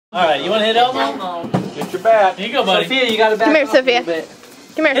All right, you want to hit Elmo? Get your bat. Here you go, buddy. Sophia, you got to back. Come here, Sophia.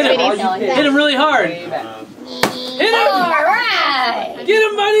 Come here, sweeties. Hit him really hard. Hit him! All right. Get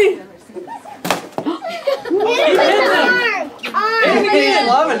him, buddy! Keep hitting him! Hit him again!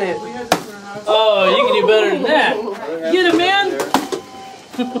 Loving it. Oh, you can do better than that. Get him, man!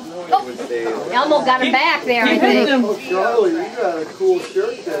 Elmo got him back there, I Keep hitting think. him. Oh, Charlie, you got a cool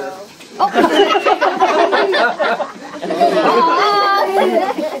shirt there.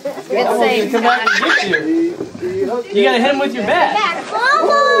 Good save. Come back and get you. You gotta hit him with your bat.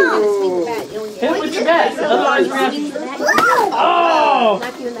 Hit him with your bat. Otherwise, we're gonna have to... Oh!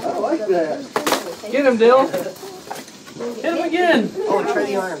 I like that. Get him, Dill. Hit him again. Oh, try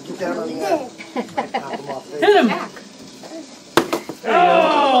the arm. Get down on the arm. Hit him.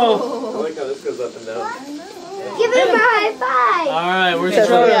 Oh! I like how this goes up and down. Give him a high five. All right, where's Sophia.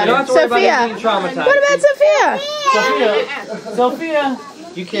 Charlie? You don't have to worry about Sophia. him being traumatized. What about Sophia? Sophia. Sophia.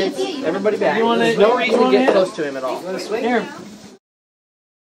 You kids, everybody back. You wanna- There's no reason you to wanna get hit? close to him at all. Here.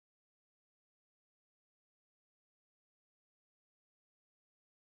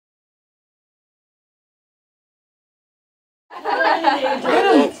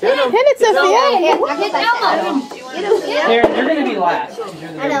 Hit it, Sophia. Hit Elmo. Karen, you're going to be last.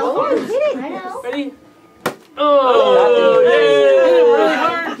 I know. Ready? Oh, yeah. Hit him really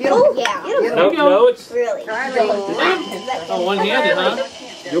hard. Oh, yeah. No, no, it's... Really. Oh, one-handed, huh?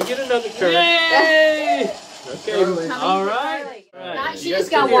 You'll get another turn. Yay! Okay. All right. She just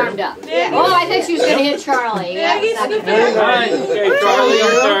got warmed up. Oh, I think she was going to hit Charlie. Yeah. All right. Okay, Charlie,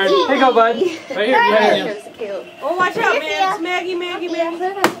 your turn. Here you go, bud. Right here, behind you. Oh, watch out, man. It's Maggie.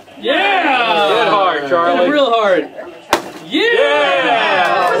 Yeah! Hit hard, Hit Charlie. him real hard.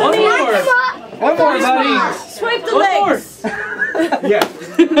 Yeah! One more. One more, buddy. Swipe the One more. legs. Yeah.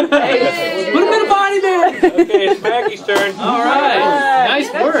 Put him in a body bag. Okay, it's Maggie's turn. All right. Nice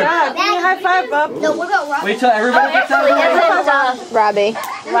Good work. job. Give me a high five, Bob. No, what about Robbie? Wait till everybody gets out of the way. Robbie.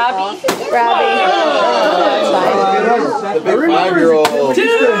 Robbie. The big 5-year-old. Dude!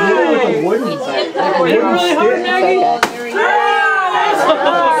 Hit him really hard, Maggie.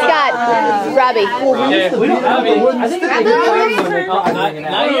 Scott. Robbie. Okay, we don't have any. I think it's a Not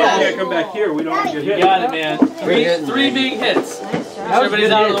You yet. can't come back here. We don't want to get You hit. got it, man. Three big hits. Everybody's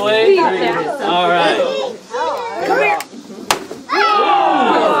out of the way. All right. Come here.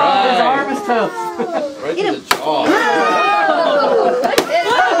 His arm is toast. Right to the jaw.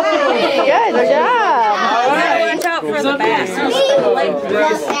 Good job. All right. Watch out for Who's the up back.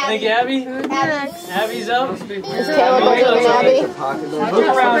 next? Thank you, Abby. Abby's up. Is Caleb older than Abby? Look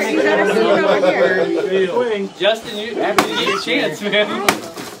around. Justin, you get a chance, man.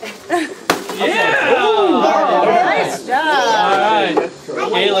 Yeah! Nice job. All right.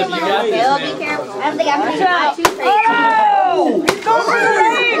 Caleb, you got this, Caleb, be man. careful. I don't think I'm going to too crazy. Oh! He's going for the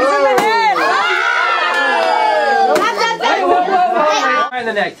legs in the head. Right in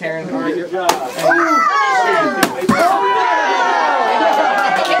the neck, Taryn. Good job.